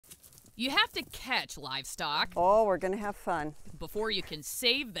You have to catch livestock Oh, we're going to have fun. before you can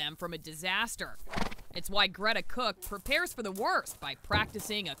save them from a disaster. It's why Greta Cook prepares for the worst by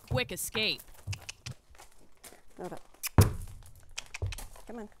practicing a quick escape. Hold up.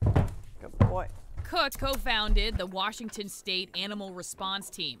 Come on. Good boy. Cook co-founded the Washington State Animal Response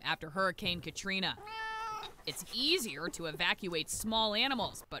Team after Hurricane Katrina. It's easier to evacuate small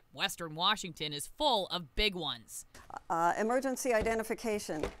animals, but Western Washington is full of big ones. Emergency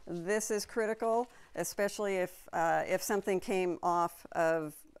identification. This is critical, especially if something came off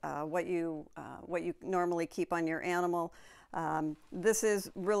of what you normally keep on your animal. This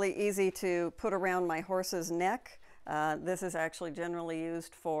is really easy to put around my horse's neck. This is actually generally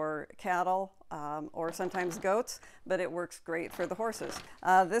used for cattle or sometimes goats, but it works great for the horses.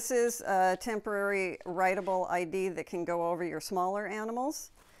 This is a temporary writable ID that can go over your smaller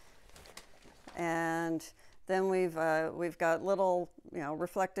animals. And then we've got little,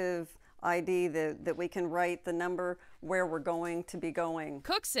 reflective ID that we can write the number where we're going to be going.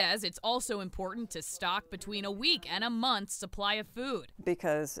 Cook says it's also important to stock between a week and a month's supply of food.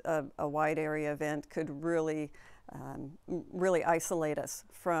 Because a wide area event could really isolate us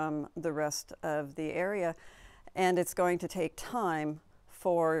from the rest of the area, and it's going to take time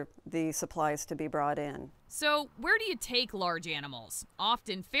for the supplies to be brought in. So where do you take large animals?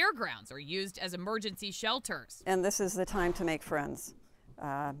 Often fairgrounds are used as emergency shelters. And this is the time to make friends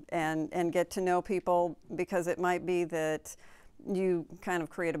and get to know people, because it might be that you kind of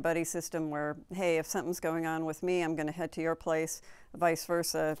create a buddy system where, hey, if something's going on with me, I'm going to head to your place, vice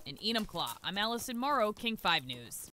versa. In Enumclaw, I'm Alison Morrow, King 5 News.